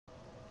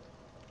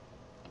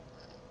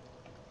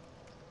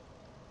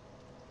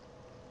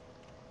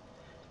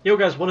Yo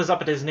guys, what is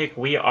up? It is Nick.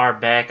 We are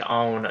back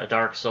on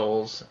Dark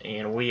Souls,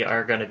 and we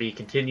are going to be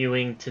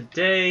continuing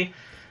today,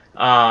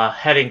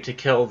 heading to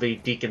kill the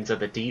Deacons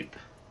of the Deep.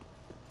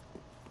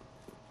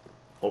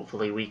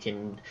 Hopefully we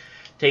can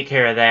take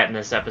care of that in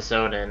this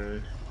episode,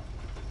 and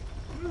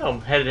I don't know,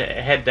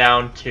 head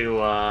down to,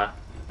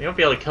 we might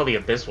be able to kill the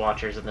Abyss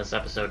Watchers in this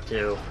episode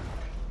too.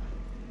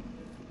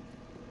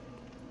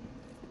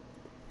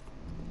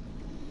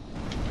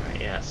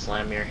 Alright, yeah,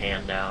 slam your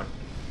hand down.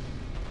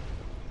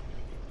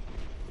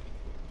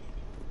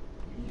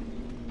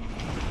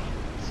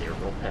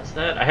 Roll past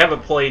that. I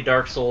haven't played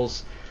Dark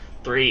Souls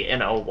 3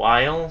 in a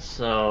while,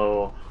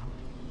 so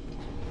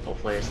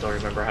hopefully I still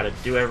remember how to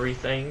do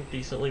everything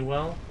decently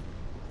well.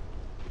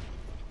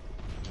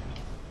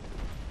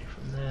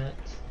 From that.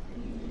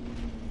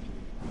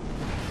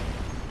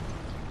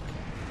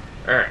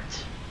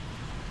 Alright.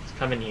 Let's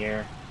come in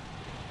here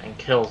and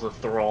kill the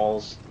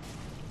thralls.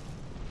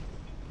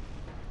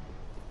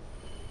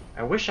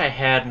 I wish I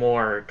had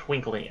more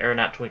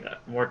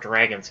more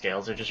dragon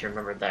scales. I just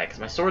remembered that, because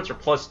my swords are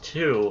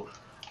 +2,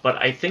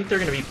 but I think they're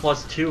going to be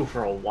 +2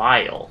 for a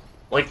while.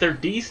 Like, they're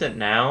decent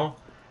now,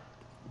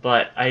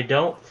 but I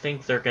don't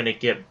think they're going to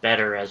get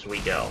better as we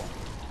go.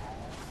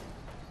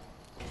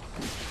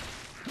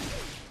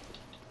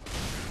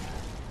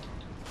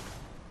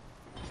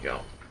 Let's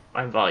go.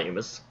 My volume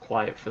is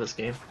quiet for this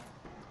game.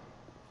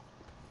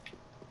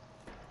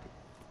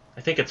 I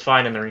think it's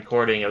fine in the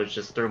recording, it was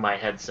just through my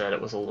headset, it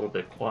was a little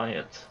bit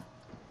quiet.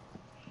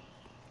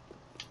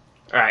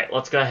 Alright,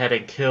 let's go ahead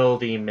and kill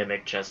the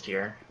Mimic chest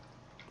here.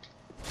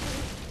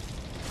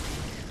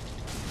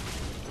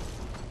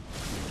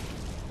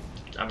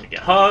 I'm gonna get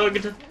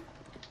hugged.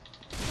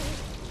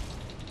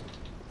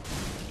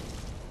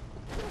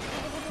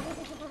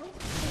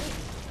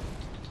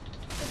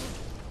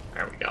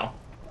 There we go.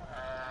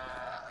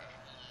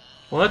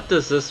 What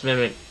does this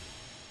Mimic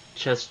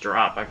chest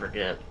drop? I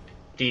forget.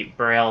 Deep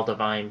Boreal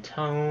Divine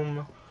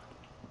Tome.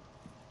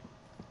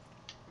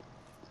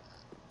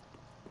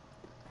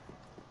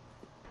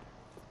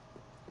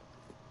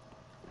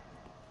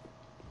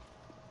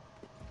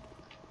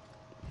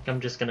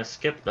 I'm just gonna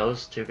skip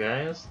those two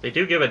guys. They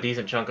do give a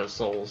decent chunk of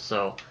souls,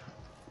 so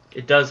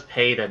it does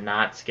pay to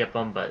not skip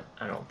them, but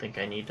I don't think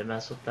I need to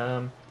mess with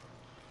them.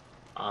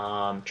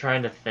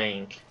 Trying to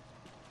think.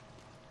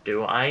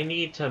 Do I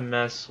need to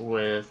mess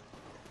with...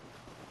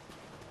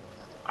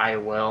 I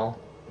will.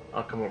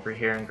 I'll come over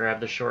here and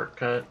grab the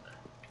shortcut.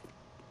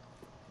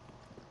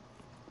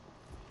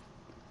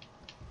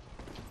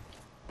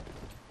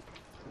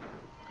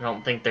 I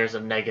don't think there's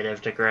a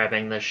negative to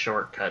grabbing this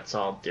shortcut,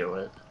 so I'll do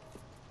it.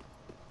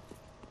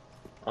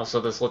 Also,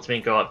 this lets me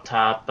go up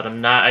top, but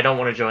I don't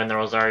want to join the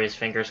Rosaria's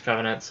Fingers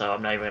Covenant, so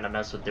I'm not even going to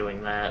mess with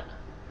doing that.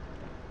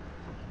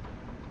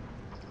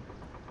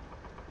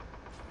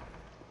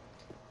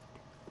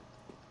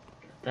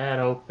 Get that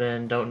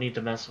open, don't need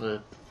to mess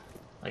with...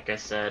 Like I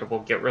said, we'll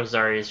get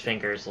Rosaria's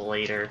Fingers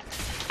later.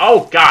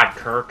 Oh god,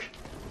 Kirk!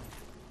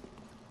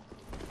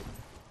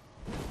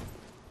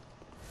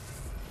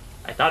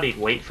 I thought he'd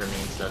wait for me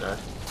instead of...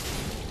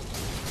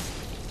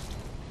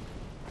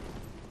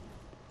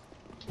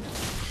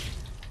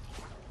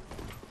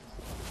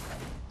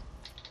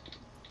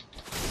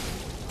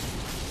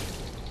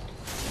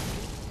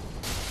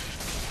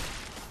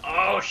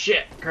 Oh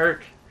shit,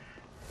 Kirk!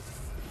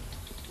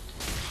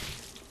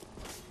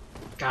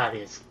 God,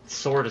 his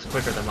sword is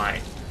quicker than mine.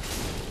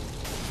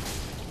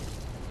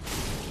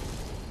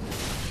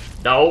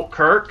 No,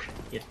 Kirk,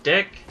 you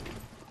dick.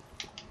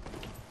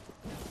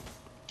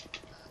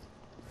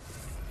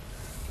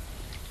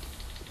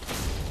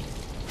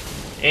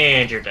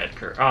 And you're dead,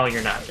 Kirk. Oh,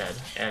 you're not dead.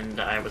 And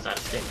I was out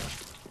of stamina.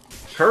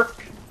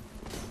 Kirk,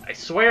 I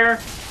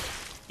swear.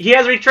 He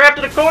has me trapped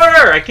in a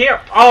corner! I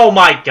can't... Oh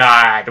my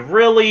god,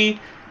 really?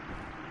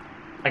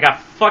 I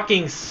got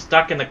fucking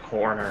stuck in the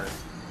corner.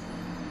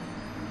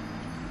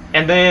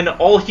 And then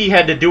all he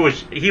had to do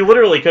was... He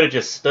literally could have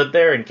just stood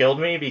there and killed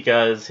me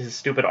because his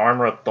stupid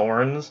Armor of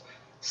Thorns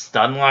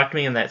stun-locked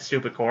me in that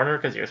stupid corner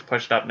because he was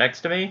pushed up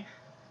next to me.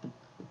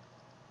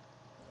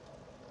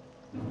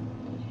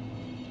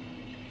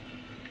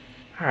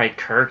 Alright,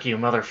 Kirk, you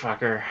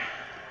motherfucker.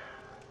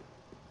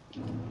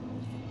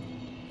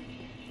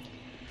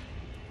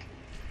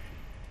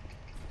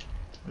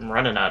 I'm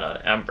running out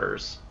of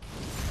embers.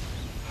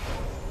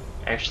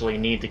 Actually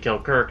need to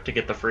kill Kirk to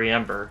get the free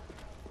ember.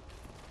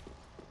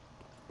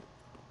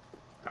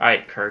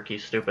 Alright, Kirk, you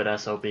stupid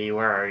SOB,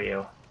 where are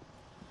you?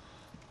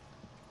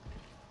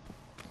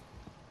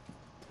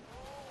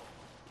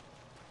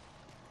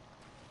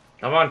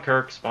 Come on,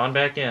 Kirk, spawn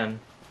back in.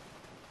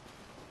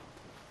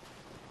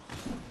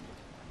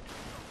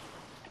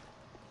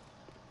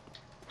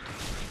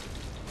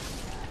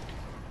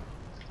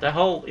 What the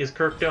hell is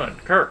Kirk doing?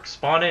 Kirk,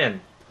 spawn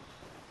in.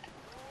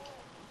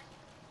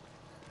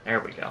 There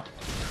we go.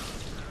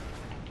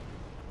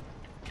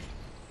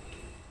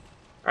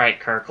 Alright,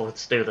 Kirk,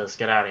 let's do this.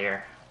 Get out of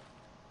here.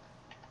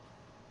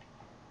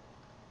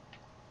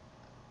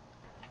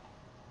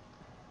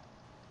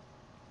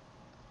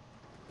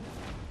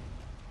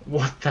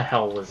 What the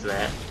hell was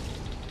that?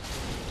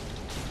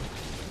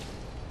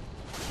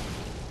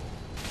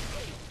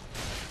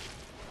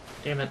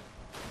 Damn it.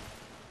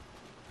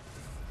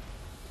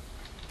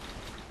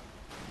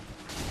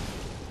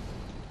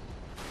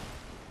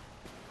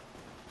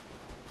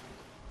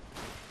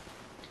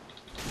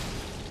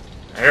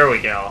 There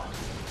we go.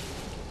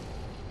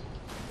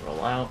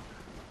 Roll out.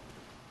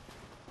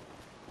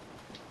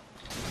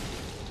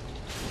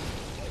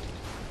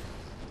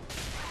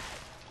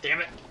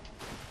 Damn it.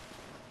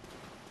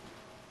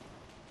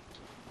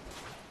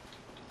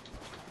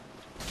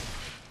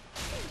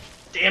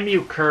 Damn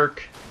you,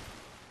 Kirk.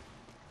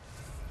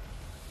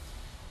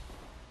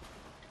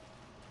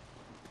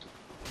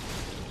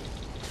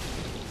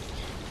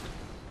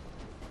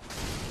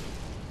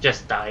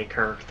 Just die,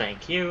 Kirk,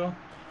 thank you.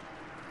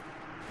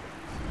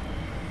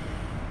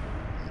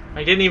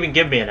 I didn't even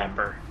give me an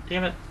ember.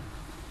 Damn it.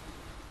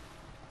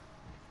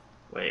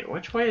 Wait,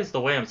 which way is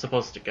the way I'm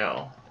supposed to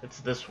go? It's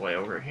this way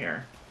over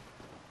here.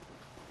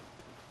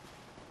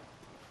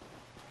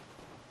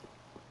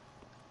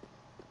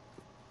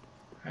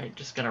 Alright,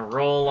 just gonna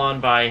roll on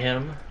by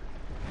him.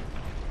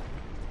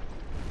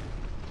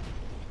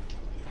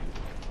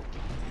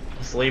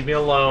 Just leave me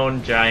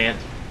alone, giant.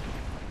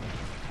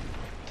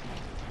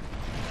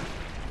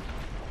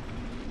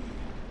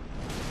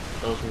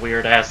 Those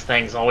weird-ass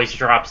things always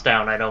drops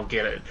down, I don't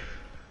get it.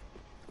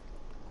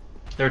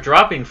 They're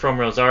dropping from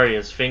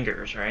Rosaria's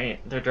fingers, right?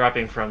 They're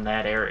dropping from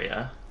that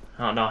area.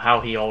 I don't know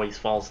how he always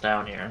falls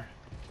down here.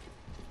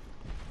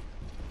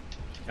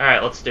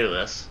 Alright, let's do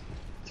this.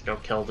 Let's go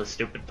kill the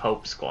stupid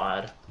Pope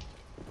squad.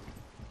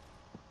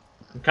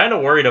 I'm kind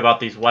of worried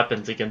about these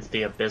weapons against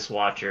the Abyss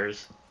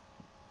Watchers.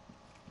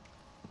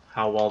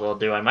 How well they'll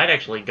do. I might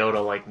actually go to,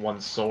 like,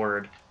 one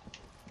sword.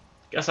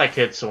 Guess I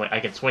could swing. I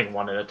can swing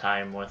one at a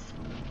time with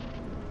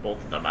both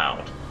of them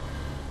out.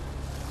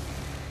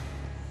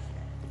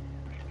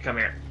 Come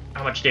here.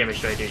 How much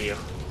damage do I do to you?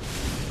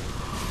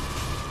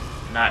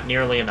 Not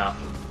nearly enough.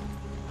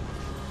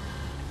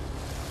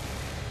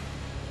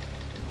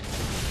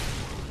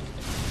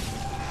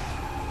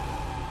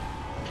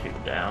 Two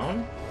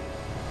down.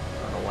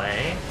 Run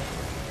away.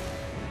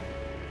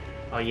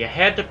 Oh, you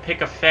had to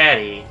pick a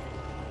fatty.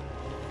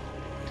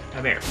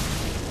 Come here.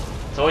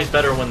 It's always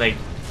better when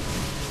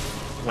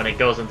it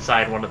goes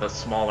inside one of the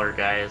smaller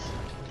guys.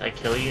 Did I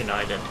kill you? No,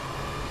 I didn't.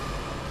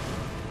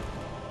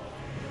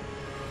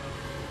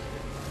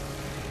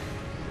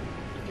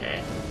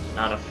 Okay,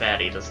 not a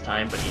fatty this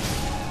time, but he's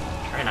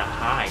trying to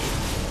hide.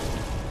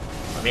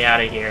 Let me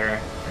out of here.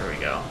 Here we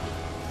go.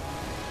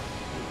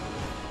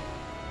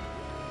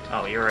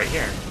 Oh, you're right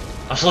here.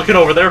 I was looking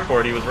over there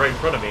for it. He was right in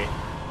front of me.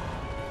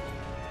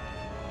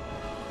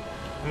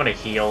 I'm gonna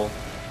heal.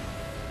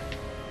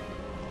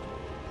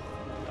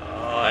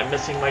 Oh, I'm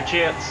missing my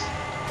chance.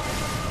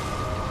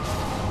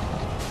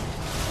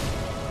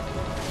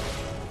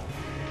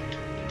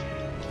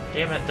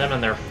 Damn it, them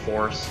and their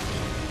force.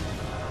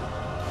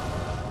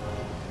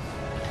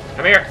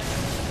 Come here!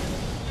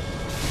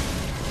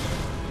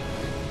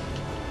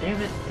 Damn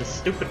it, the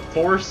stupid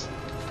force.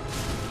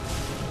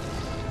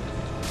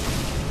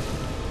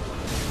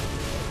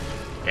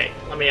 Okay,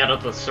 let me out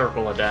of the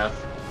circle of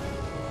death.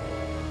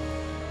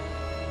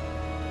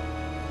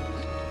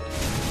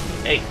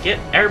 Hey, get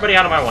everybody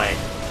out of my way.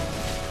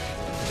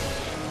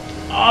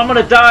 Oh, I'm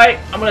gonna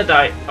die! I'm gonna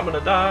die! I'm gonna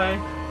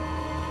die!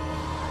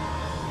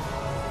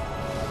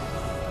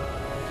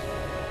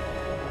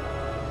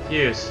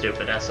 You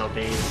stupid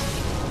SOBs.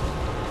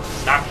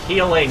 Stop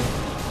healing!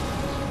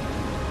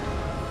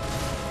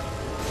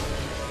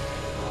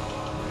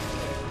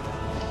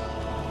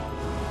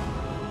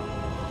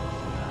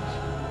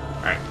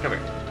 Alright, come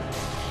here.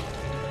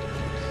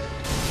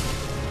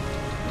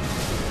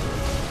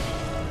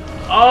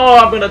 Oh,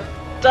 I'm gonna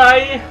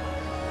die!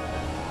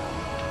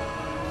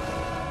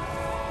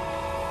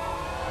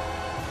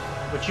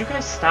 Would you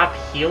guys stop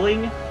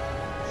healing?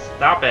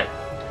 Stop it.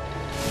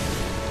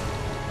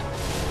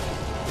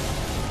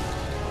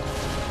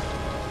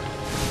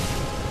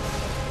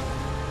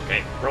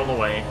 Okay, roll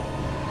away.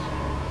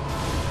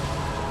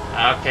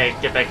 Okay,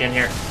 get back in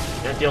here.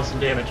 Gotta deal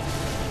some damage.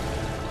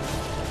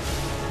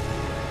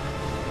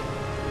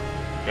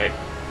 Okay.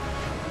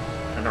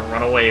 I'm gonna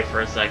run away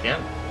for a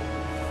second.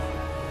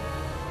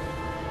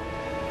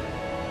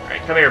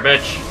 Alright, come here,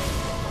 bitch.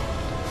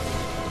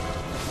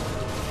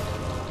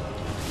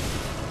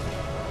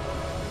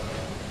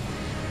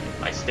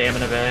 My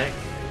stamina back.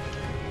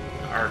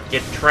 Or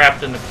get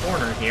trapped in the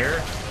corner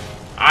here.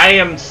 I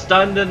am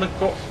stunned in the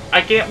corner.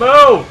 I can't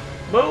move!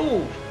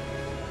 Move!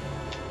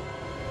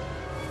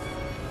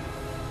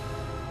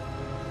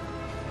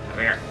 Come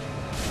here.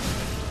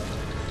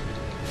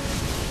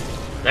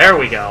 There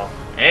we go.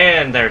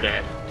 And they're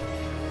dead.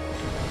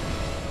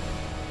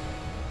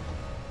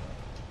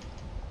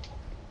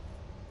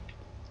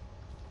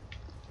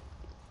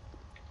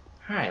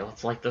 Alright,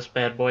 let's light this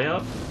bad boy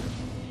up.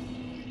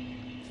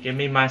 Give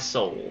me my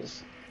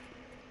souls.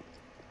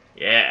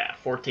 Yeah,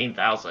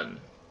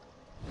 14,000.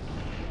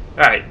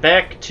 Alright,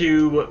 back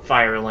to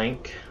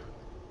Firelink.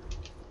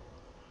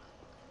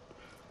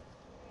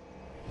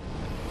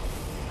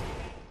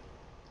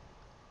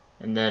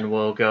 And then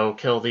we'll go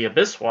kill the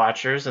Abyss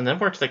Watchers, and then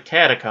we're to the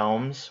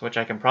Catacombs, which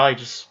I can probably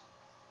just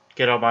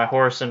get on my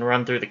horse and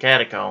run through the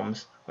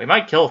Catacombs. We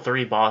might kill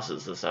 3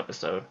 bosses this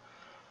episode.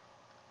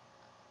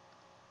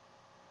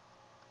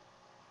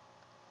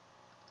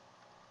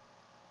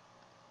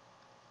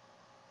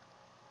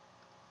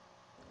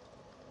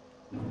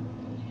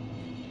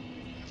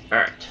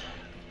 Alright,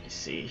 let's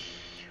see.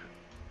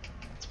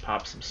 Let's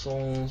pop some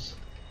souls.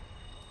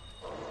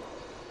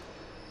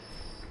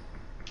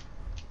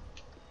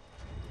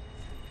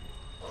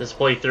 This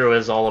playthrough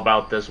is all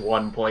about this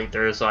one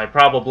playthrough, so I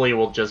probably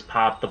will just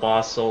pop the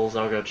boss souls.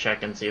 I'll go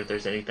check and see if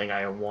there's anything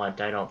I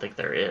want. I don't think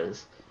there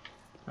is.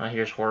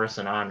 Here's Horace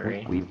and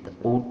Henri.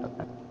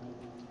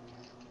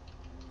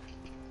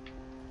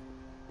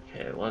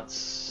 Okay,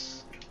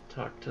 let's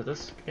talk to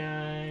this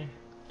guy.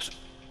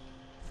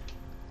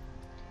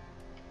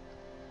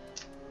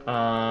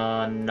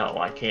 No,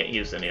 I can't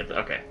use any of that.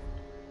 Okay.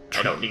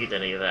 I don't need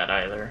any of that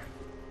either.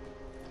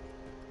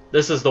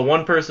 This is the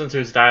one person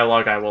whose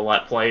dialogue I will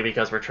let play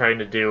because we're trying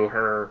to do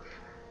her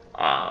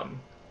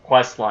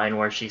quest line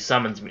where she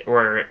summons me,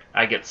 where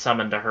I get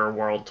summoned to her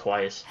world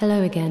twice.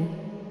 Hello again.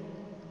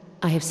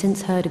 I have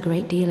since heard a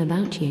great deal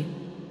about you.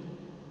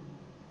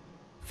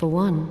 For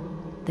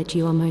one, that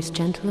you are most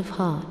gentle of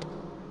heart.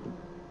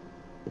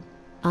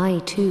 I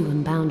too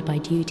am bound by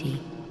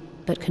duty,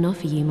 but can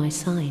offer you my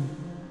sign.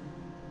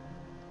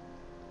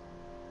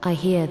 I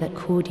hear that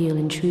cordial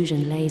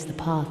intrusion lays the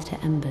path to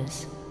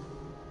embers.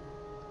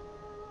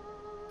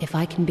 If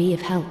I can be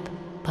of help,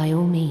 by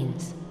all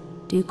means,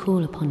 do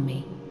call upon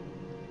me.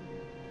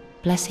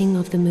 Blessing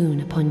of the moon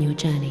upon your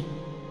journey.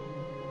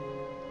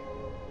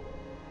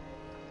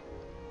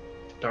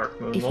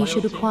 Dark moon if you should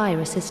loyalty. require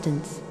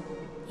assistance,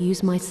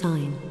 use my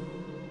sign.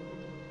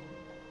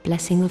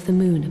 Blessing of the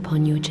moon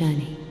upon your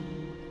journey.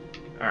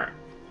 Alright.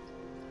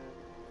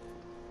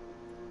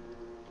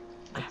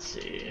 Let's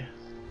see.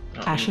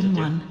 Ashen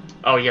one.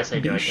 Oh, yes, I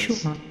do. Be I can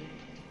sure.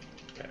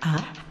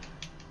 Okay.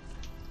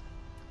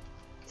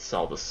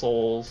 Sell the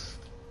souls.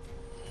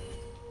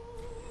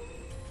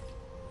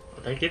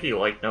 Well, they give you,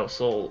 like, no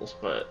souls,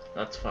 but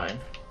that's fine.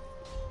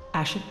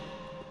 Ashen.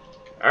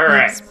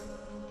 Alright. Yes.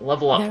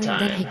 Level up Very time.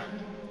 good.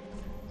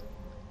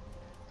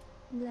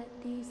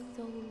 Let these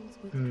souls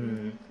withdraw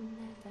from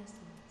their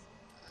vessels,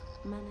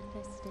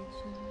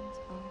 manifestations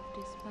of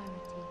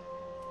disparity,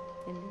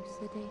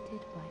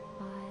 elucidated by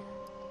fire,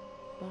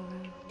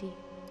 burrow deep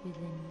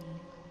within me,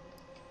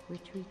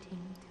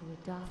 retreating to a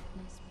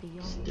darkness beyond.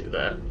 Let's do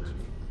that.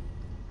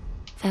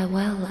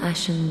 Farewell,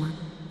 Ashen One.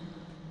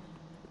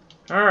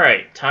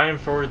 Alright, time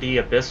for the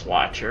Abyss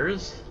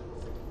Watchers.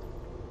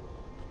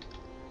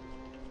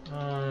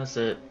 Is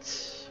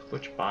it...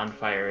 which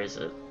bonfire is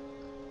it?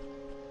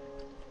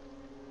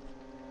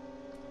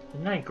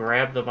 Didn't I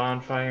grab the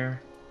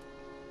bonfire?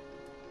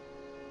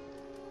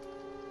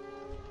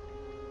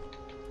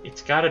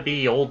 It's gotta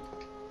be old...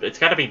 It's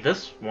gotta be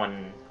this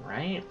one,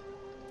 right?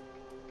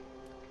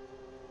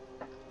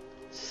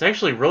 It's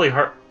actually really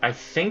hard. I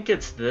think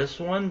it's this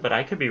one, but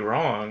I could be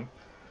wrong.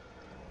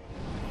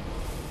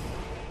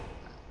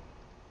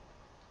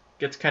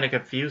 Gets kind of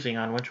confusing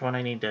on which one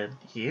I need to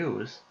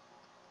use.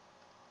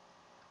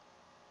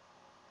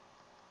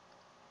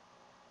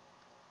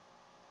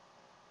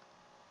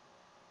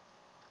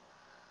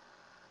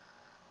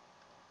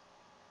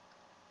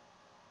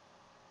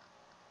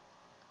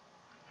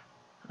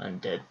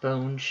 Undead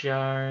Bone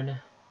Shard.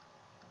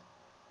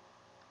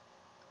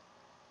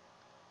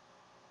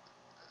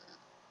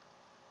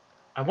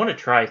 I want to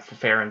try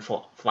Fair and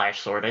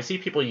Flash Sword. I see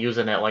people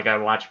using it, like I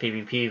watch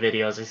PvP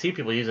videos. I see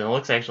people using it. It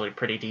looks actually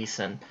pretty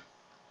decent.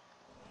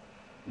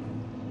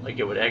 Like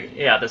it would...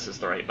 Yeah, this is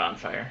the right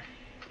bonfire.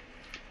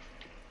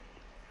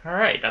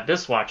 Alright,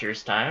 Abyss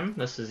Watchers time.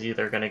 This is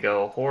either going to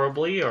go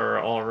horribly or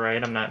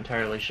alright. I'm not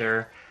entirely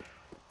sure.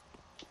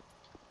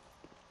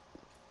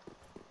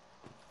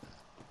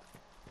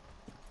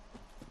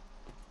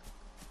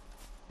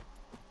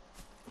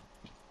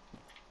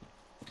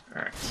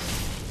 Alright.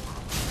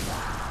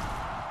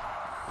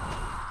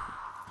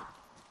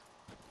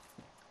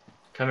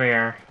 Come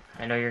here.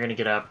 I know you're gonna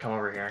get up. Come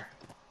over here.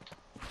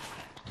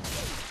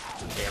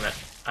 Damn it.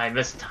 I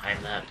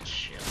mistimed that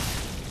shit.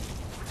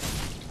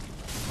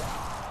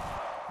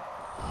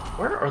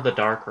 Where are the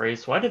Dark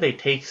Rays? Why do they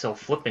take so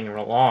flipping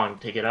long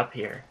to get up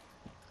here?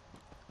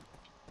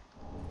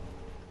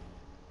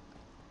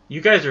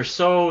 You guys are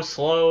so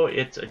slow,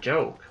 it's a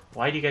joke.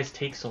 Why do you guys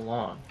take so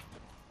long?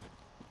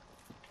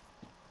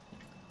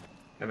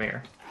 Come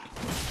here.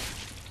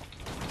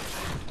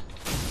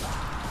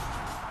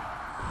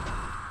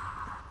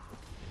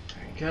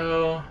 There you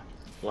go.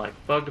 Black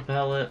bug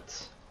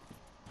pellets.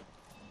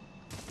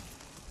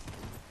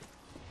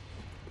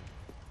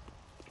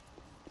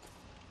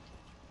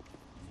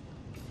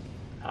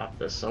 Pop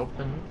this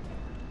open.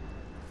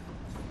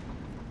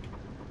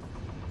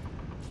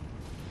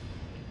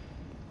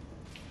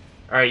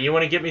 Alright, you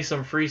want to get me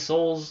some free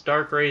souls,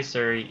 Dark Race,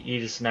 or you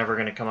just never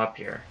gonna come up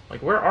here?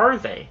 Like, where are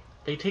they?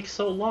 They take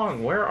so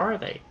long. Where are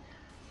they?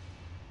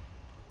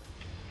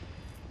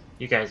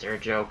 You guys are a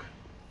joke.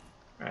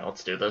 Alright,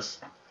 let's do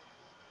this.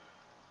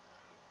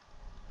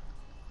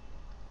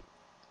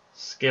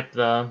 Skip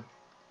the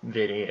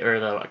video, or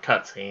the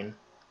cutscene.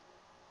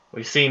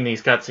 We've seen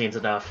these cutscenes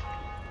enough.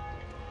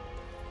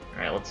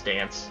 Alright, let's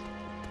dance.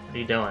 What are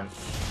you doing?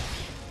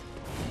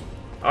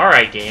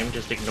 Alright, game,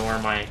 just ignore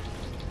my...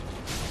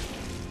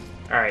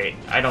 Alright,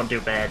 I don't do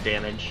bad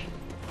damage.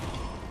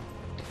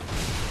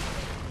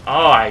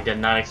 Oh, I did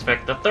not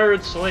expect the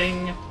third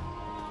swing!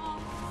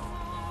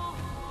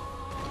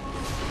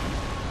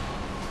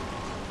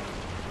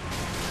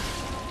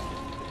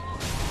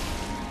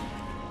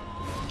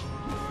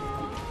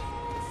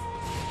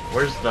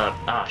 Where's the...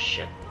 Ah,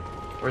 shit.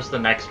 Where's the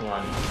next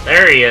one?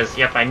 There he is!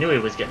 Yep, I knew he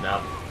was getting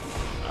up.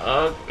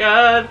 Oh,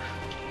 God!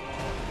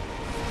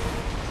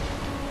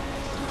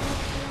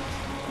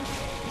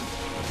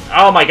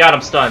 Oh my God,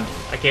 I'm stunned.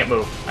 I can't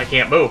move. I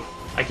can't move.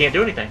 I can't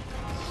do anything.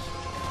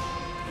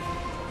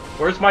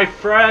 Where's my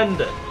friend?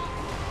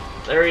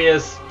 There he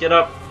is. Get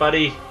up,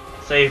 buddy.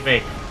 Save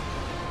me.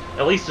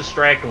 At least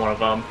distract one of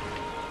them.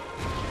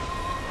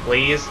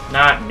 Please?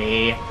 Not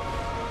me.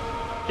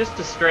 Just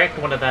distract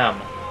one of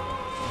them.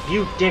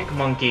 You dick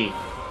monkey.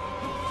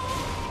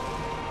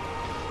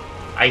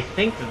 I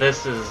think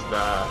this is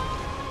the...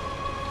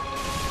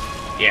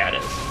 Yeah, it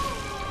is.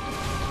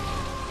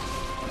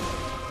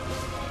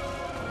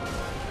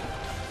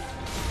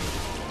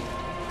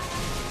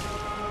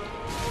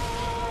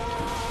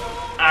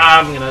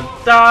 I'm gonna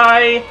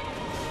die!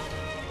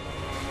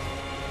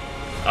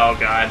 Oh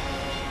god.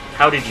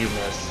 How did you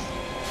miss?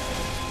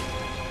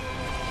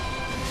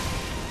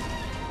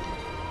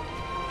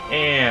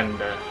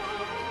 And...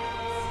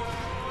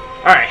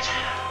 Alright.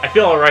 I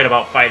feel alright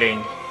about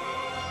fighting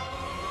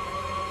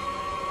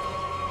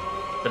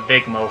the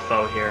big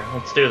mofo here.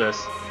 Let's do this.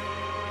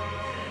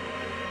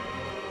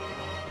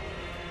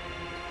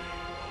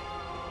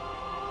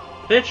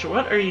 Bitch,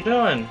 what are you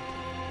doing?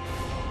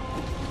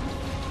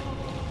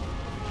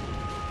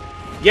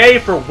 Yay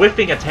for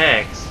whiffing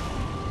attacks.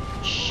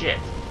 Shit.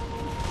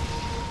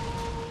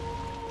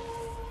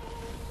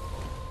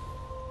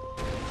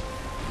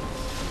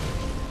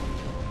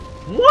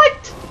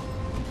 What?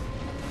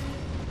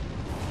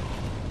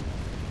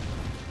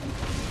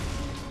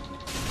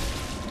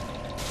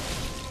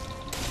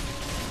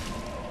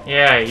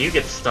 Yeah, you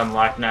get stun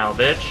locked now,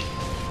 bitch.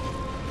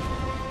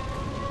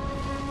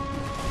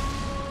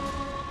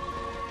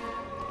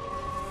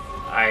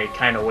 I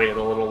kinda waited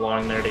a little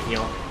long there to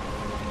heal.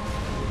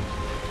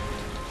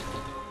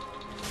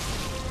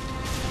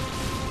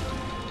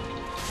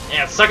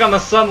 Yeah, suck on the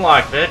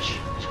sunlock, bitch!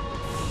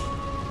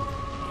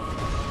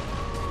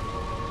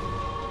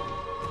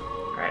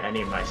 Alright, I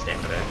need my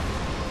stamina back.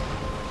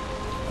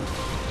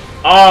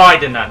 Oh, I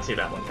did not see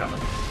that one coming.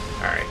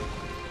 Alright.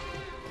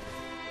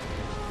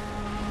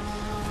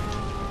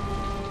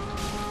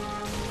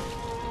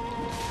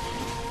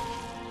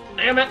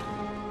 Damn it!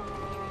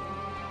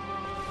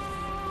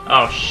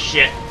 Oh,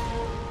 shit.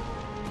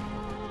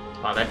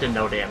 Wow, that did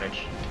no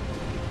damage.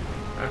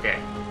 Okay.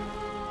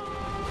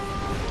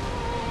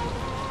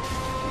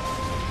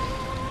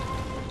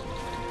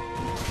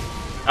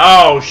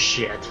 Oh,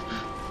 shit.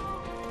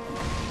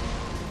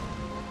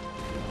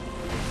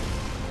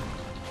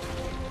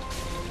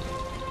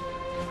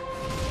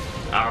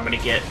 Oh, I'm gonna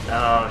get...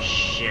 Oh,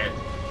 shit.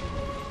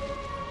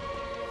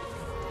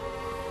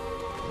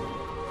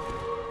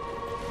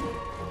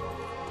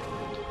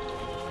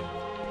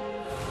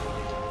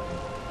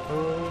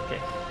 Okay.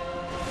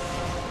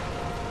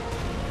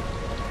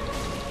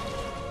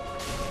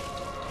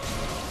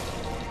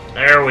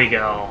 There we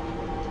go.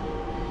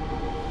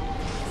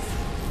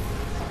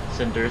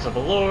 Cinders of a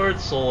Lord,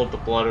 Soul of the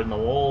Blood and the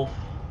Wolf.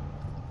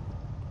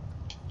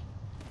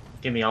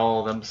 Give me all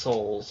of them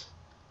souls.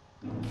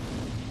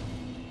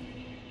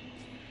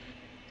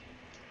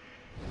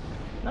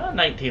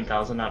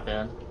 19,000, not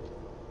bad.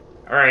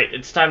 Alright,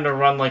 it's time to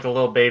run like a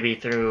little baby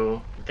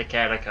through the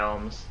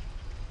catacombs.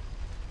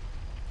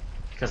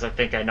 Because I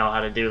think I know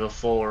how to do the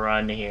full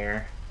run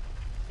here.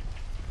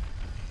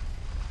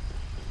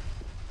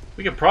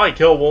 We could probably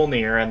kill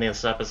Wolnir in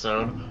this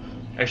episode.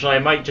 Actually, I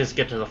might just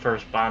get to the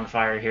first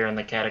bonfire here in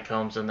the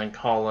catacombs and then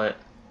call it.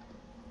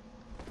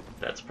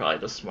 That's probably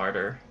the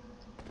smarter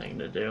thing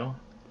to do.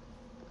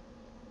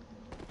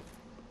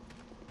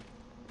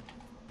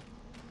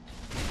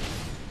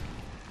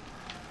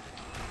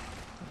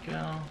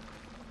 Go.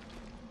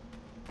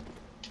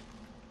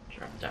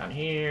 Drop down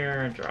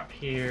here, drop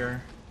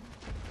here.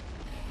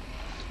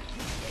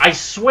 I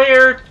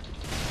swear!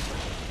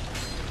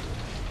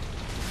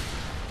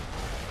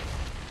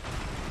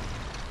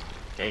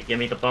 Okay, give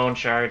me the bone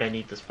shard. I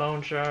need this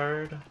bone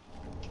shard.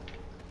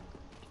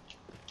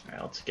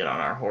 Alright, let's get on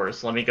our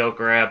horse. Let me go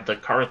grab the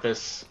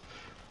Karthus.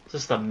 Is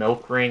this the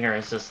milk ring or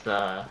is this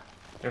the...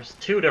 There's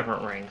two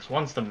different rings.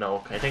 One's the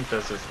milk. I think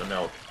this is the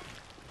milk.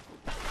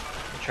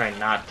 Try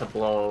not to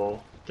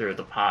blow through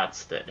the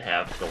pots that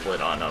have the lid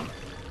on them.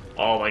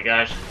 Oh my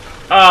gosh.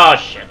 Oh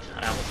shit.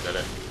 I almost did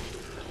it.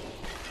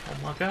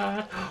 Oh my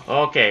god.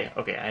 Okay,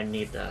 okay, I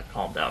need to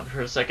calm down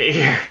for a second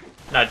here.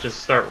 Not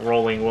just start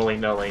rolling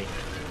willy-nilly.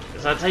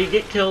 Because that's how you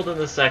get killed in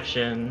this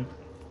section.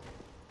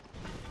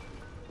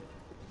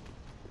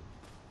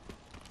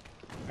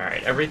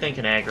 Alright, everything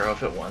can aggro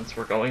if it wants.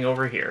 We're going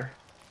over here.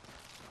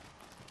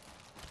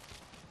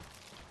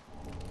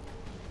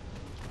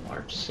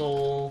 Large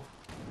soul.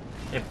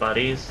 Hey,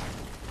 buddies.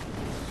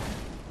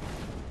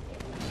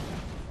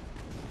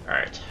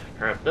 Alright,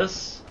 grab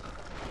this.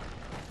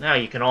 Now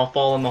you can all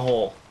fall in the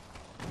hole.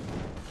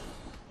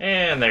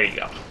 And there you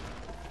go.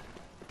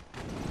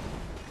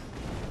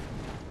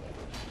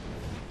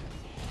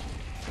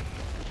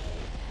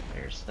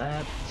 There's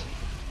that.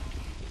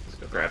 Let's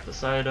go grab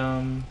this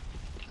item.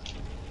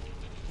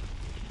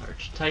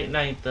 Large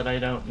titanite that I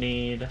don't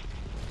need.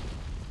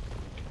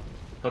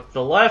 Hook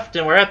the left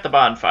and we're at the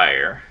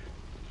bonfire.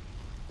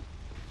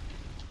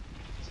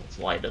 So let's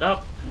light it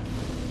up.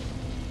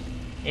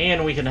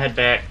 And we can head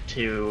back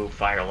to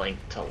Firelink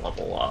to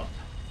level up.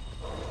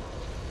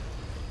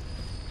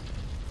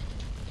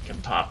 You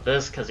can pop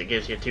this because it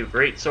gives you 2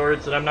 great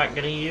swords that I'm not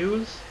going to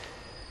use.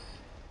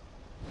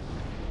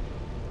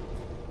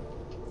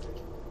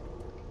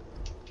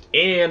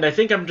 And I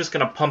think I'm just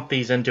going to pump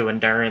these into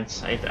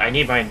endurance. I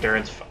need my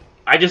endurance.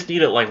 I just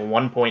need it like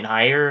 1 point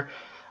higher.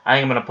 I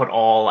think I'm going to put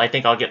all, I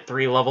think I'll get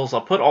 3 levels.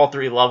 I'll put all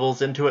 3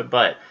 levels into it,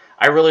 but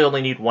I really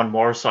only need 1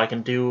 more, so I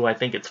can do, I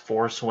think it's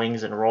 4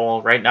 swings and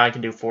roll. Right now I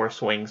can do 4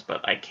 swings,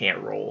 but I can't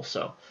roll,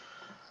 so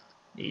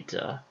need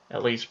to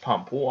at least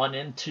pump 1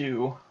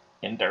 into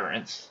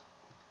endurance.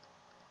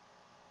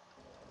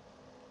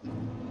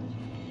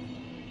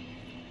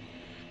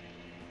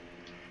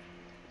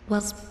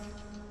 Well,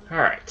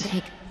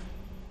 alright.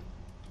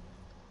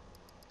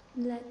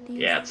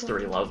 Yeah, it's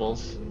 3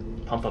 levels.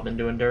 Pump up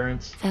into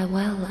endurance.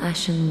 Farewell,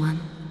 Ashen One.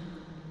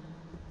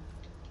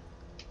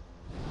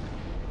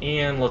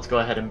 And let's go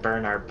ahead and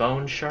burn our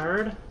bone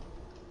shard.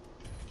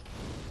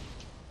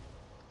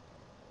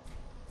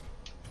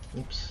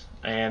 Oops.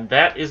 And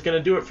that is going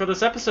to do it for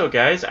this episode,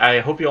 guys. I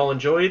hope you all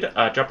enjoyed.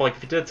 Drop a like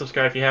if you did,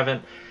 subscribe if you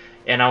haven't,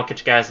 and I'll catch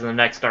you guys in the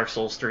next Dark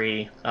Souls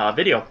 3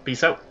 video.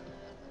 Peace out.